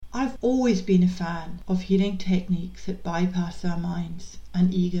I've always been a fan of healing techniques that bypass our minds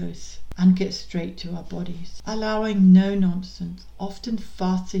and egos and get straight to our bodies, allowing no nonsense, often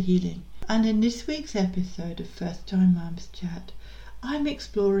faster healing. And in this week's episode of First Time Mums Chat, I'm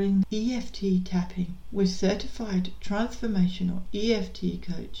exploring EFT tapping with certified transformational EFT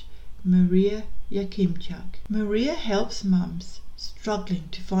coach Maria Yakimchuk. Maria helps mums struggling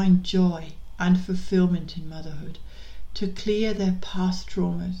to find joy and fulfillment in motherhood to clear their past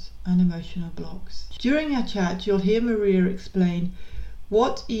traumas and emotional blocks. During our chat, you'll hear Maria explain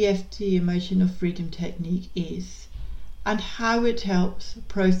what EFT emotional freedom technique is and how it helps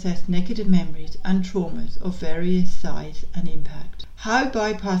process negative memories and traumas of various size and impact. How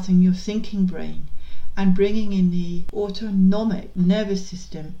bypassing your thinking brain and bringing in the autonomic nervous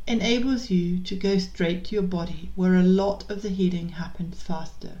system enables you to go straight to your body where a lot of the healing happens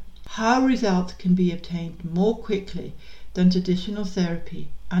faster. How results can be obtained more quickly than traditional therapy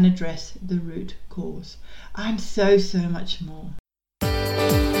and address the root cause. And so much more.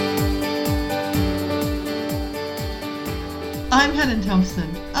 I'm Helen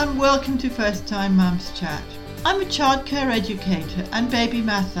Thompson and welcome to First Time Mums Chat. I'm a childcare educator and baby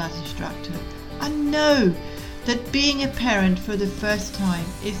massage instructor and know that being a parent for the first time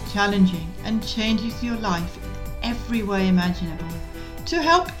is challenging and changes your life in every way imaginable. To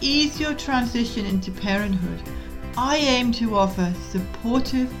help ease your transition into parenthood, I aim to offer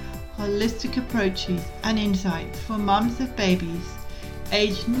supportive, holistic approaches and insights for mums of babies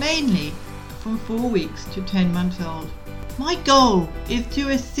aged mainly from 4 weeks to 10 months old. My goal is to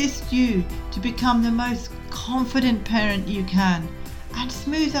assist you to become the most confident parent you can and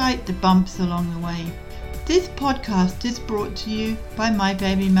smooth out the bumps along the way. This podcast is brought to you by My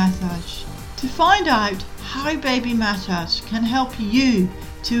Baby Massage. To find out how Baby Massage can help you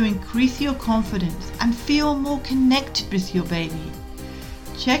to increase your confidence and feel more connected with your baby,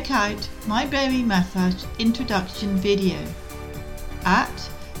 check out My Baby Massage introduction video at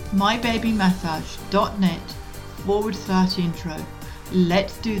mybabymassage.net/intro.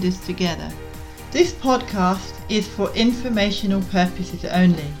 Let's do this together. This podcast is for informational purposes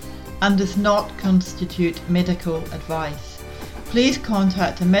only and does not constitute medical advice. Please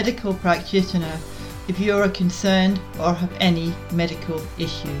contact a medical practitioner if you are concerned or have any medical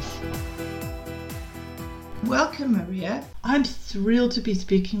issues. Welcome, Maria. I'm thrilled to be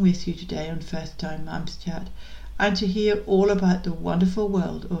speaking with you today on First Time Mums Chat and to hear all about the wonderful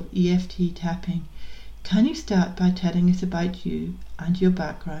world of EFT tapping. Can you start by telling us about you and your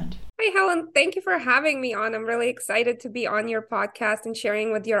background? Hi, Helen. Thank you for having me on. I'm really excited to be on your podcast and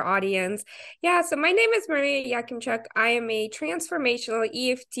sharing with your audience. So my name is Maria Yakimchuk. I am a transformational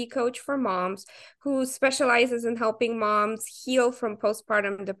EFT coach for moms who specializes in helping moms heal from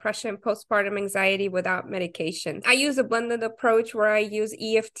postpartum depression, postpartum anxiety without medication. I use a blended approach where I use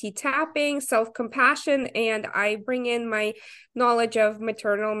EFT tapping, self-compassion, and I bring in my knowledge of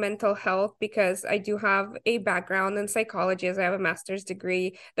maternal mental health because I do have a background in psychology as I have a master's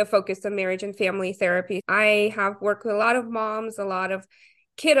degree that focused on marriage and family therapy. I have worked with a lot of moms, a lot of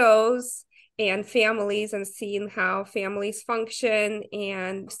kiddos and families, and seen how families function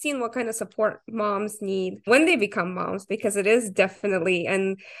and seen what kind of support moms need when they become moms, because it is definitely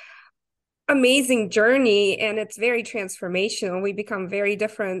an amazing journey and it's very transformational. We become very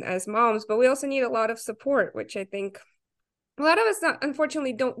different as moms, but we also need a lot of support, which I think a lot of us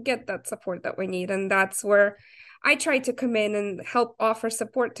unfortunately don't get that support that we need. And that's where I try to come in and help offer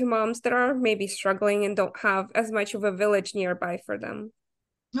support to moms that are maybe struggling and don't have as much of a village nearby for them.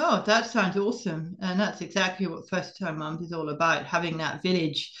 Oh, that sounds awesome. And that's exactly what First Time Mums is all about, having that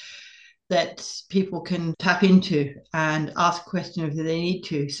village that people can tap into and ask questions if they need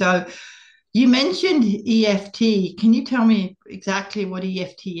to. So you mentioned EFT. Can you tell me exactly what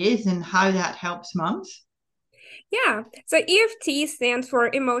EFT is and how that helps mums? So EFT stands for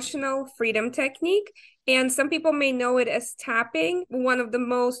Emotional Freedom Technique. And some people may know it as tapping. One of the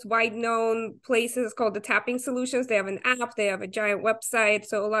most wide-known places is called the Tapping Solutions. They have an app, they have a giant website.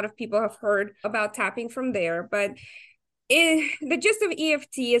 So a lot of people have heard about tapping from there. But the gist of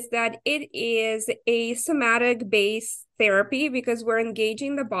EFT is that it is a somatic-based therapy because we're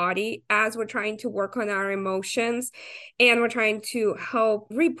engaging the body as we're trying to work on our emotions and we're trying to help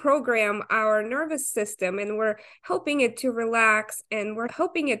reprogram our nervous system, and we're helping it to relax and we're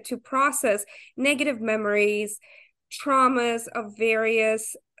helping it to process negative memories, traumas of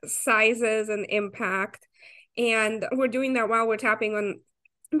various sizes and impact. And we're doing that while we're tapping on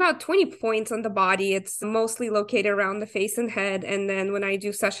About 20 points on the body. It's mostly located around the face and head. And then when I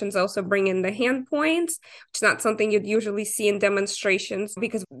do sessions, I also bring in the hand points, which is not something you'd usually see in demonstrations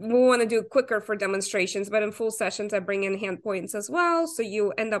because we want to do it quicker for demonstrations. But in full sessions, I bring in hand points as well. So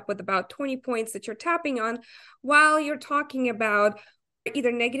you end up with about 20 points that you're tapping on while you're talking about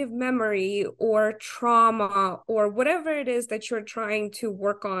either negative memory or trauma or whatever it is that you're trying to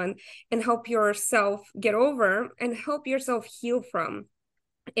work on and help yourself get over and help yourself heal from.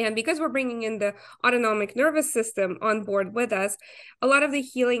 And because we're bringing in the autonomic nervous system on board with us, a lot of the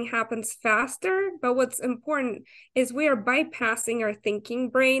healing happens faster. But what's important is we are bypassing our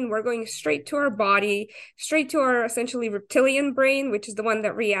thinking brain. We're going straight to our body, straight to our essentially reptilian brain, which is the one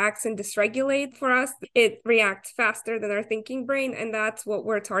that reacts and dysregulates for us. It reacts faster than our thinking brain. And that's what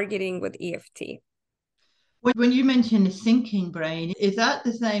we're targeting with EFT. When you mention the thinking brain, is that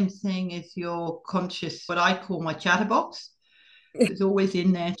the same thing as your conscious, what I call my chatterbox? It's always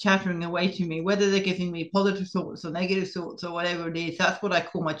in there chattering away to me, whether they're giving me positive thoughts or negative thoughts or whatever it is. That's what I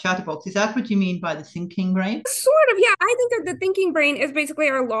call my chatterbox. Is that what you mean by the thinking brain? Sort of, yeah. I think that the thinking brain is basically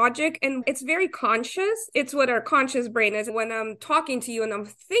our logic and it's very conscious. It's what our conscious brain is. When I'm talking to you and I'm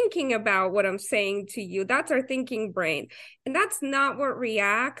thinking about what I'm saying to you, that's our thinking brain. And that's not what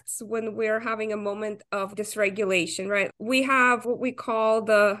reacts when we're having a moment of dysregulation, right? We have what we call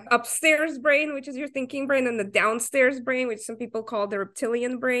the upstairs brain, which is your thinking brain, and the downstairs brain, which some people call the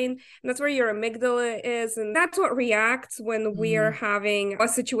reptilian brain. And that's where your amygdala is. And that's what reacts when we're having a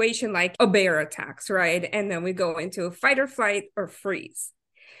situation like a bear attacks, right? And then we go into fight or flight or freeze.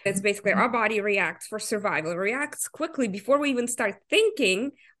 It's basically our body reacts for survival. It reacts quickly before we even start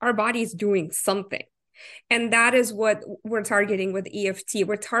thinking. Our body's doing something. And that is what we're targeting with EFT.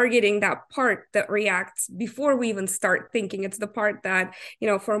 We're targeting that part that reacts before we even start thinking. It's the part that,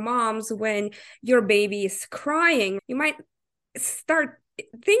 for moms, when your baby is crying, you might start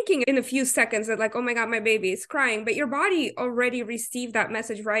thinking in a few seconds that like, oh my God, my baby is crying, but your body already received that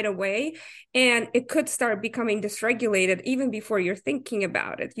message right away. And it could start becoming dysregulated even before you're thinking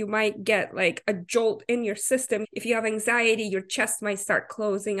about it. You might get like a jolt in your system. If you have anxiety, your chest might start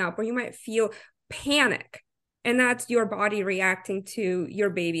closing up, or you might feel panic. And that's your body reacting to your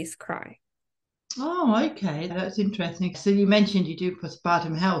baby's cry. Oh, okay. That's interesting. So you mentioned you do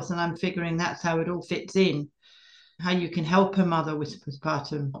postpartum health, and I'm figuring that's how it all fits in, how you can help a mother with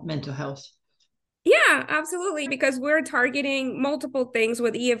postpartum mental health. Yeah, absolutely. Because we're targeting multiple things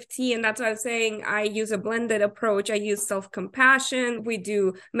with EFT. And that's what I was saying. I use a blended approach. I use self-compassion. We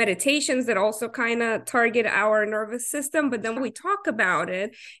do meditations that also kind of target our nervous system. But then we talk about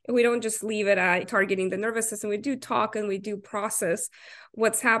it. And we don't just leave it at targeting the nervous system. We do talk and we do process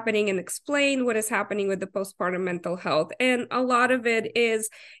what's happening and explain what is happening with the postpartum mental health. And a lot of it is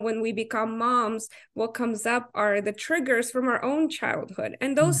when we become moms, what comes up are the triggers from our own childhood.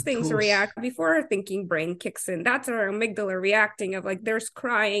 And those Of things course. react before our thinking brain kicks in. That's our amygdala reacting of like, there's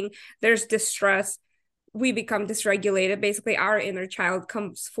crying, there's distress. We become dysregulated. Basically, our inner child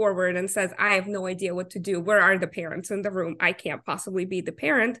comes forward and says, I have no idea what to do. Where are the parents in the room? I can't possibly be the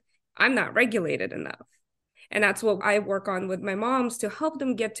parent. I'm not regulated enough. And that's what I work on with my moms to help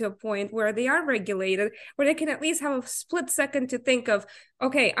them get to a point where they are regulated, where they can at least have a split second to think of,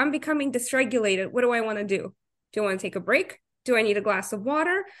 okay, I'm becoming dysregulated. What do I want to do? Do I want to take a break? Do I need a glass of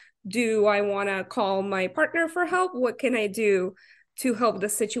water? Do I want to call my partner for help? What can I do to help the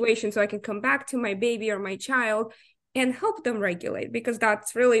situation so I can come back to my baby or my child and help them regulate? Because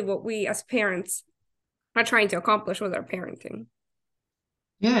that's really what we as parents are trying to accomplish with our parenting.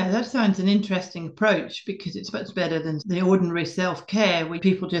 Yeah, that sounds an interesting approach because it's much better than the ordinary self-care where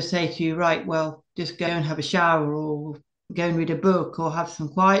people just say to you, right, well, just go and have a shower or go and read a book or have some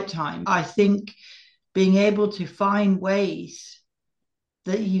quiet time. I think being able to find ways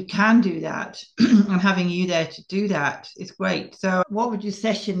that you can do that and having you there to do that is great. So what would your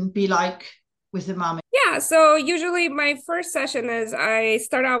session be like with the mum? Yeah, so usually my first session is I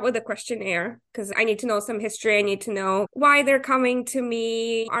start out with a questionnaire because I need to know some history. I need to know why they're coming to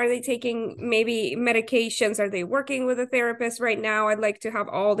me. Are they taking maybe medications? Are they working with a therapist right now? I'd like to have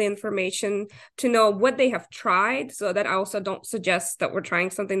all the information to know what they have tried so that I also don't suggest that we're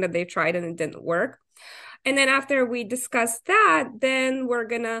trying something that they've tried and it didn't work. And then after we discuss that, then we're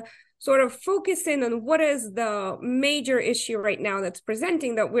going to sort of focus in on what is the major issue right now that's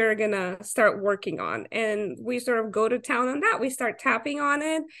presenting that we're going to start working on. And we sort of go to town on that. We start tapping on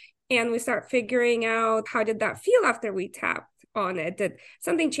it and we start figuring out how did that feel after we tapped on it? Did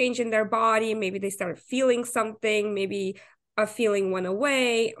something change in their body? Maybe they started feeling something, maybe a feeling went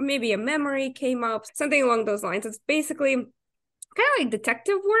away, maybe a memory came up, something along those lines. It's basically kind of like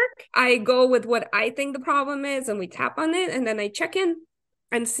detective work. I go with what I think the problem is and we tap on it and then I check in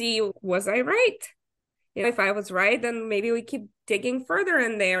and see, was I right? If I was right, then maybe we keep digging further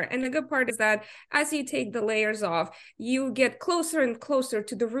in there. And the good part is that as you take the layers off, you get closer and closer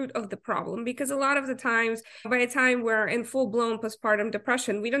to the root of the problem. Because a lot of the times, by the time we're in full blown postpartum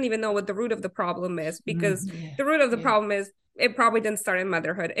depression, we don't even know what the root of the problem is, because Yeah, the root of the yeah. problem is it probably didn't start in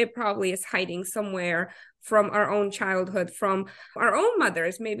motherhood. It probably is hiding somewhere from our own childhood, from our own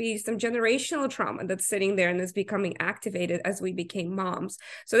mothers, maybe some generational trauma that's sitting there and is becoming activated as we became moms.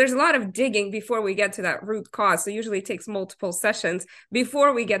 So there's a lot of digging before we get to that root cause. So usually it takes multiple sessions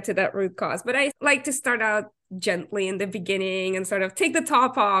before we get to that root cause. But I like to start out gently in the beginning and sort of take the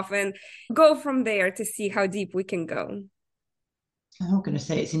top off and go from there to see how deep we can go. I'm not going to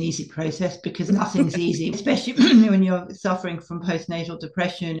say it's an easy process because nothing's easy, especially when you're suffering from postnatal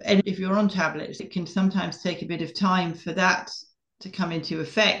depression. And if you're on tablets, it can sometimes take a bit of time for that to come into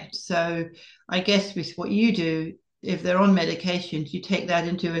effect. So I guess with what you do, if they're on medications, you take that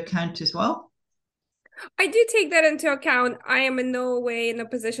into account as well. I do take that into account. I am in no way in a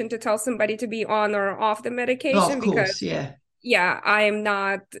position to tell somebody to be on or off the Well, of medication because course, yeah. yeah, I am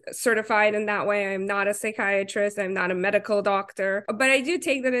not certified in that way. I'm not a psychiatrist. I'm not a medical doctor. But I do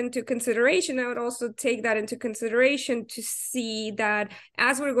take that into consideration. I would also take that into consideration to see that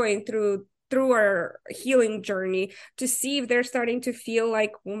as we're going through our healing journey, to see if they're starting to feel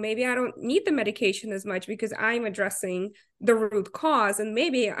like, well, maybe I don't need the medication as much because I'm addressing the root cause, and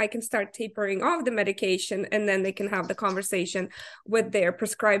maybe I can start tapering off the medication, and then they can have the conversation with their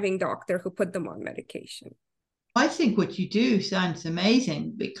prescribing doctor who put them on medication. I think what you do sounds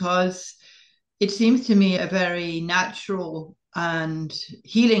amazing because it seems to me a very natural and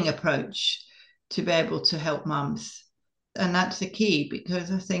healing approach to be able to help mums. And that's the key because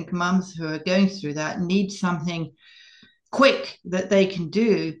I think mums who are going through that need something quick that they can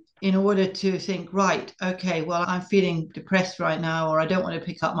do in order to think, right, okay, well, I'm feeling depressed right now, or I don't want to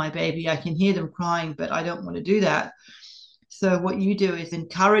pick up my baby. I can hear them crying, but I don't want to do that. So, what you do is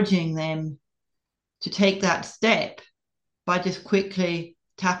encouraging them to take that step by just quickly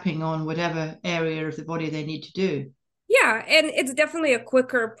tapping on whatever area of the body they need to do. Yeah, and it's definitely a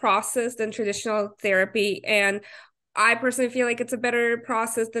quicker process than traditional therapy. And I personally feel like it's a better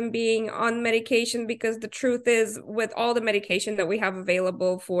process than being on medication, because the truth is, with all the medication that we have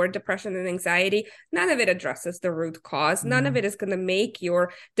available for depression and anxiety, none of it addresses the root cause. None of Mm. it is going to make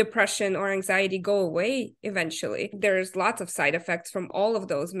your depression or anxiety go away eventually. There's lots of side effects from all of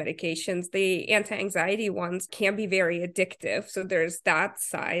those medications. The anti-anxiety ones can be very addictive. So there's that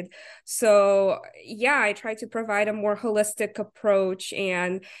side. So yeah, I try to provide a more holistic approach,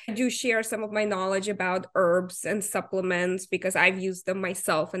 and I do share some of my knowledge about herbs and supplements because I've used them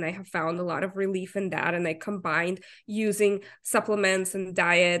myself and I have found a lot of relief in that. And I combined using supplements and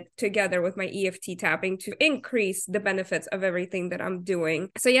diet together with my EFT tapping to increase the benefits of everything that I'm doing.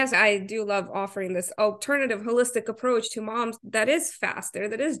 So yes, I do love offering this alternative holistic approach to moms that is faster,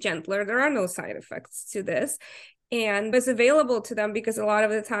 that is gentler. There are no side effects to this, and is available to them, because a lot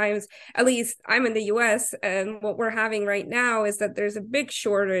of the times, at least I'm in the US, and what we're having right now is that there's a big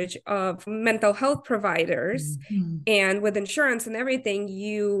shortage of mental health providers. Mm-hmm. And with insurance and everything,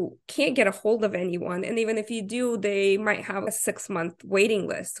 you can't get a hold of anyone. And even if you do, they might have a 6-month waiting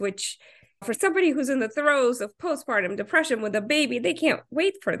list, which for somebody who's in the throes of postpartum depression with a baby, they can't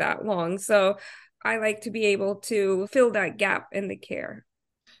wait for that long. So I like to be able to fill that gap in the care.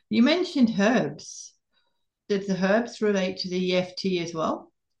 You mentioned herbs. Did the herbs relate to the EFT as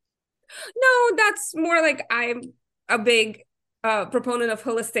well? No, that's more like I'm a big proponent of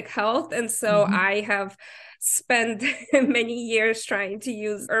holistic health. And so Mm-hmm. I have spent many years trying to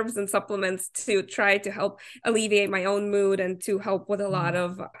use herbs and supplements to try to help alleviate my own mood and to help with a lot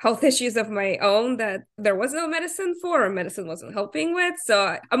of health issues of my own that there was no medicine for, or medicine wasn't helping with.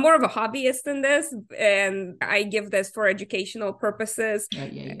 So I'm more of a hobbyist in this, and I give this for educational purposes. Yeah,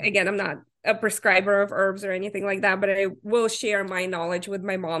 yeah, yeah. Again, I'm not a prescriber of herbs or anything like that, but I will share my knowledge with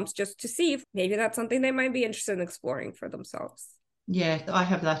my moms just to see if maybe that's something they might be interested in exploring for themselves. Yeah, I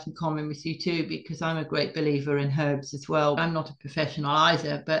have that in common with you too, because I'm a great believer in herbs as well. I'm not a professional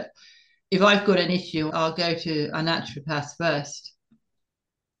either, but if I've got an issue, I'll go to a naturopath first.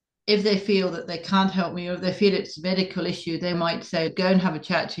 If they feel that they can't help me, or if they feel it's a medical issue, they might say, go and have a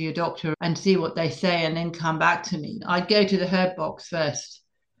chat to your doctor and see what they say and then come back to me. I'd go to the herb box first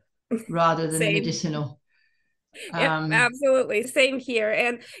rather than the Same. medicinal. Yep, Um, absolutely. Same here.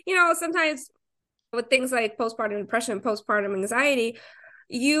 And, sometimes with things like postpartum depression, postpartum anxiety,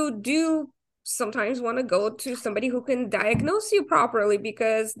 you do sometimes want to go to somebody who can diagnose you properly,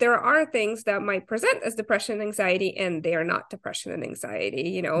 because there are things that might present as depression and anxiety and they are not depression and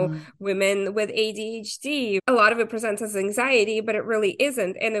anxiety. Women with ADHD, a lot of it presents as anxiety, but it really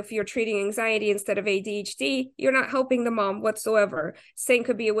isn't. And if you're treating anxiety instead of ADHD, you're not helping the mom whatsoever. Same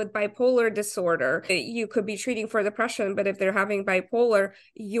could be with bipolar disorder. You could be treating for depression, but if they're having bipolar,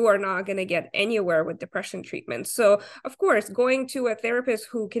 you are not going to get anywhere with depression treatment. So of course, going to a therapist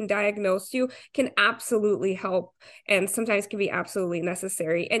who can diagnose you can absolutely help, and sometimes can be absolutely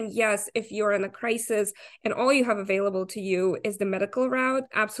necessary. And yes, if you're in a crisis and all you have available to you is the medical route,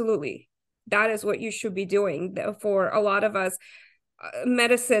 absolutely. That is what you should be doing. For a lot of us,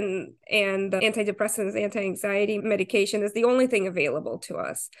 medicine and antidepressants, anti-anxiety medication is the only thing available to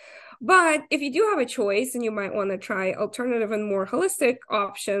us. But if you do have a choice and you might want to try alternative and more holistic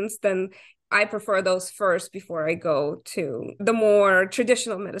options, then I prefer those first before I go to the more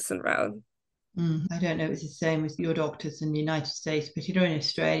traditional medicine route. I don't know if it's the same with your doctors in the United States, but in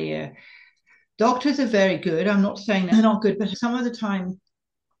Australia, doctors are very good. I'm not saying they're not good, but some of the time,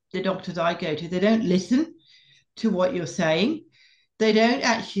 the doctors I go to, they don't listen to what you're saying. They don't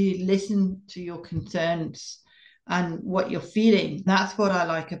actually listen to your concerns and what you're feeling. That's what I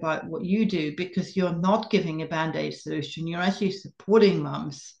like about what you do, because you're not giving a band-aid solution. You're actually supporting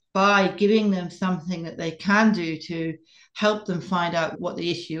mums by giving them something that they can do to help them find out what the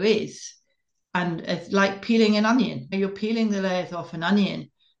issue is. And it's like peeling an onion. You're peeling the layers off an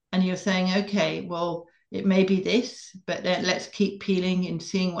onion and you're saying, okay, well, it may be this, but let's keep peeling and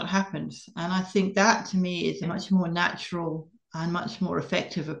seeing what happens. And I think that to me is a much more natural and much more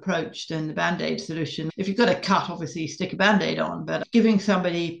effective approach than the band-aid solution. If you've got a cut, obviously you stick a band-aid on, but giving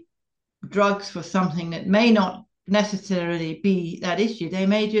somebody drugs for something that may not necessarily be that issue, they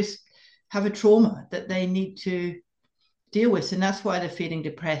may just have a trauma that they need to deal with, and that's why they're feeling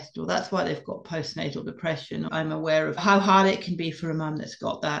depressed, or that's why they've got postnatal depression. I'm aware of how hard it can be for a mum that's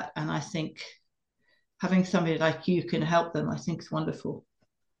got that, and I think having somebody like you can help them. I think it's wonderful.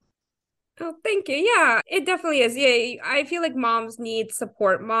 Oh, thank you. Yeah, it definitely is. Yeah, I feel like moms need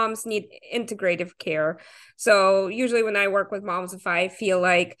support. Moms need integrative care. So usually when I work with moms, if I feel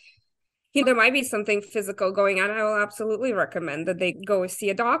like there might be something physical going on, I will absolutely recommend that they go see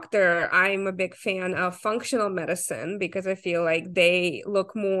a doctor. I'm a big fan of functional medicine because I feel like they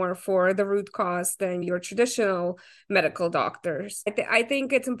look more for the root cause than your traditional medical doctors. I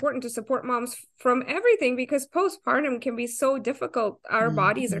think it's important to support moms from everything, because postpartum can be so difficult. Our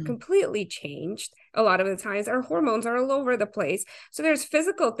bodies are completely changed. A lot of the times our hormones are all over the place. So there's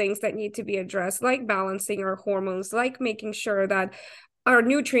physical things that need to be addressed, like balancing our hormones, like making sure that our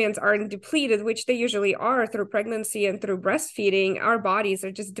nutrients aren't depleted, which they usually are through pregnancy and through breastfeeding. Our bodies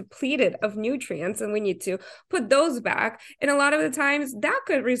are just depleted of nutrients and we need to put those back. And a lot of the times that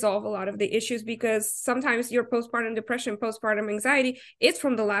could resolve a lot of the issues, because sometimes your postpartum depression, postpartum anxiety is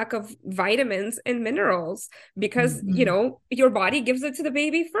from the lack of vitamins and minerals, because, your body gives it to the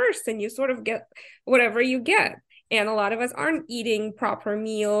baby first and you sort of get whatever you get. And a lot of us aren't eating proper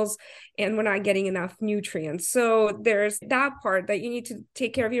meals and we're not getting enough nutrients. So there's that part that you need to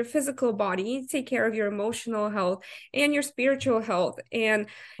take care of your physical body, you need to take care of your emotional health and your spiritual health, and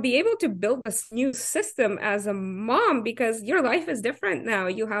be able to build a new system as a mom, because your life is different now.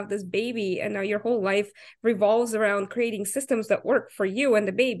 You have this baby and now your whole life revolves around creating systems that work for you and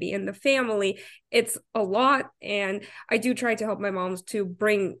the baby and the family. It's a lot. And I do try to help my moms to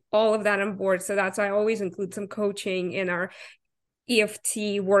bring all of that on board. So that's why I always include some coaching in our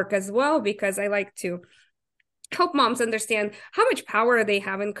EFT work as well, because I like to help moms understand how much power they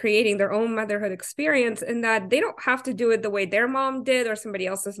have in creating their own motherhood experience, and that they don't have to do it the way their mom did or somebody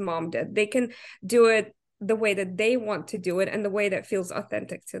else's mom did. They can do it the way that they want to do it and the way that feels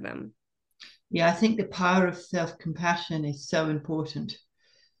authentic to them. Yeah, I think the power of self-compassion is so important,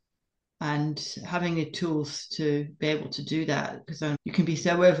 and having the tools to be able to do that, because you can be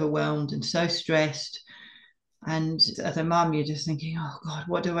so overwhelmed and so stressed. And as a mum, you're just thinking, oh God,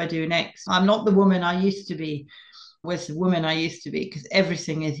 what do I do next? I'm not the woman I used to be. Where's the woman I used to be? Because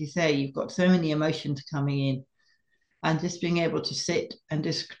everything, as you say, you've got so many emotions coming in. And just being able to sit and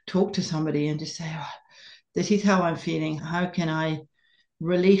just talk to somebody and just say, oh, this is how I'm feeling. How can I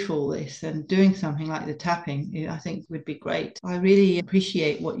relieve all this? And doing something like the tapping, I think would be great. I really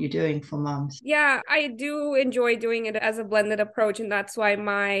appreciate what you're doing for mums. Yeah, I do enjoy doing it as a blended approach. And that's why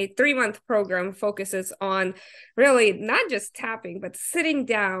my 3-month program focuses on really not just tapping, but sitting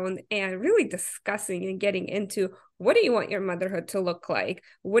down and really discussing and getting into what do you want your motherhood to look like?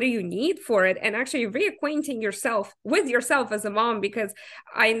 What do you need for it? And actually reacquainting yourself with yourself as a mom, because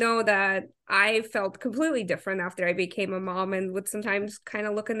I know that I felt completely different after I became a mom, and would sometimes kind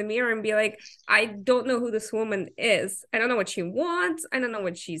of look in the mirror and be like, I don't know who this woman is. I don't know what she wants. I don't know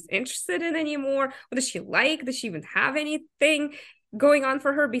what she's interested in anymore. What does she like? Does she even have anything going on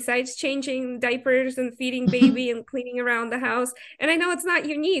for her besides changing diapers and feeding baby and cleaning around the house? And I know it's not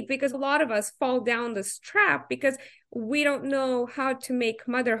unique, because a lot of us fall down this trap because we don't know how to make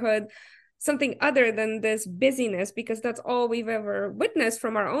motherhood something other than this busyness, because that's all we've ever witnessed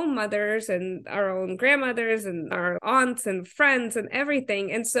from our own mothers and our own grandmothers and our aunts and friends and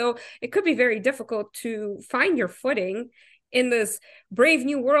everything. And so it could be very difficult to find your footing in this brave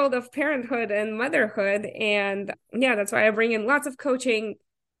new world of parenthood and motherhood. And yeah, that's why I bring in lots of coaching,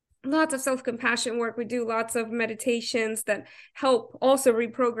 lots of self-compassion work. We do lots of meditations that help also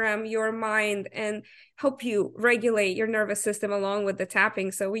reprogram your mind and help you regulate your nervous system along with the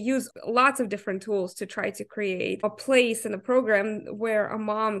tapping. So we use lots of different tools to try to create a place and a program where a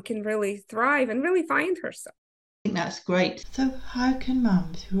mom can really thrive and really find herself. I think that's great. So how can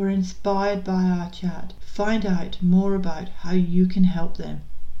mums who are inspired by our chat find out more about how you can help them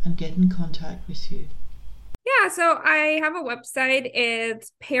and get in contact with you? Yeah, so I have a website.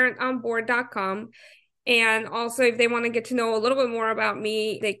 It's parentonboard.com. And also, if they want to get to know a little bit more about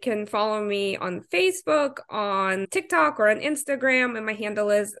me, they can follow me on Facebook, on TikTok, or on Instagram. And my handle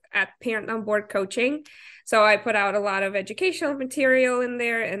is at Parent on Board Coaching. So I put out a lot of educational material in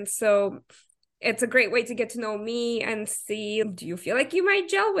there. And so it's a great way to get to know me and see, do you feel like you might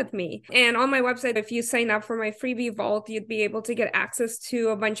gel with me? And on my website, if you sign up for my freebie vault, you'd be able to get access to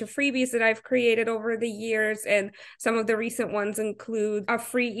a bunch of freebies that I've created over the years. And some of the recent ones include a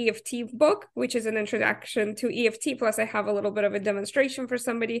free EFT book, which is an introduction to EFT. Plus, I have a little bit of a demonstration for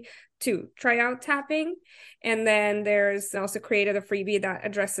somebody to try out tapping. And then there's also created a freebie that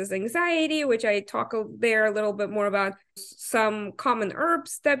addresses anxiety, which I talk there a little bit more about some common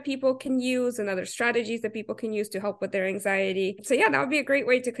herbs that people can use and other strategies that people can use to help with their anxiety. So yeah, that would be a great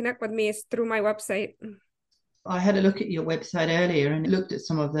way to connect with me, is through my website. I had a look at your website earlier and looked at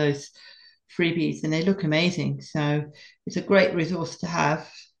some of those freebies, and they look amazing. So it's a great resource to have.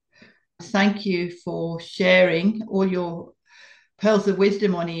 Thank you for sharing all your pearls of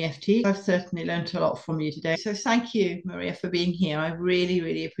wisdom on EFT. I've certainly learned a lot from you today. So thank you, Maria, for being here. I really,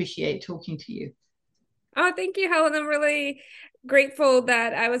 really appreciate talking to you. Oh, thank you, Helen. I'm really grateful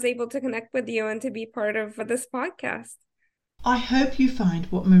that I was able to connect with you and to be part of this podcast. I hope you find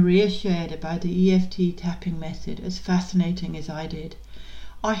what Maria shared about the EFT tapping method as fascinating as I did.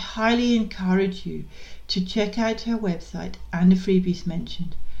 I highly encourage you to check out her website and the freebies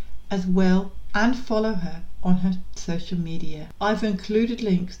mentioned, as well, and follow her on her social media. I've included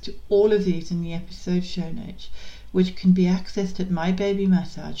links to all of these in the episode show notes, which can be accessed at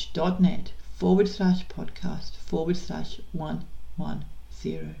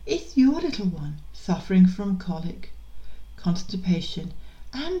mybabymassage.net/podcast/110. Is your little one suffering from colic, constipation,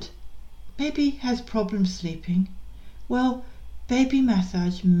 and maybe has problems sleeping? Well, baby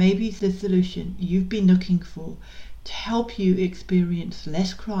massage may be the solution you've been looking for to help you experience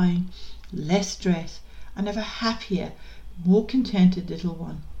less crying, less stress, and have a happier, more contented little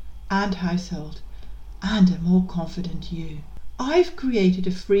one and household, and a more confident you. I've created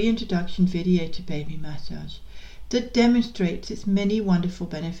a free introduction video to baby massage that demonstrates its many wonderful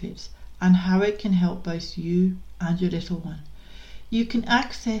benefits and how it can help both you and your little one. You can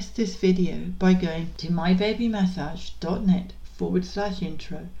access this video by going to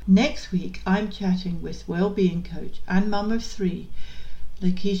mybabymassage.net/intro. Next week, I'm chatting with wellbeing coach and mum of 3,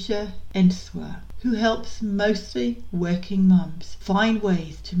 Lakeisha Enswa, who helps mostly working mums find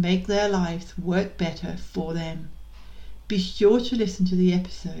ways to make their lives work better for them. Be sure to listen to the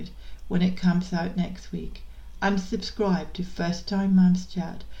episode when it comes out next week, and subscribe to First Time Mums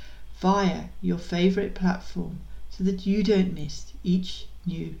Chat via your favourite platform so that you don't miss each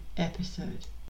new episode.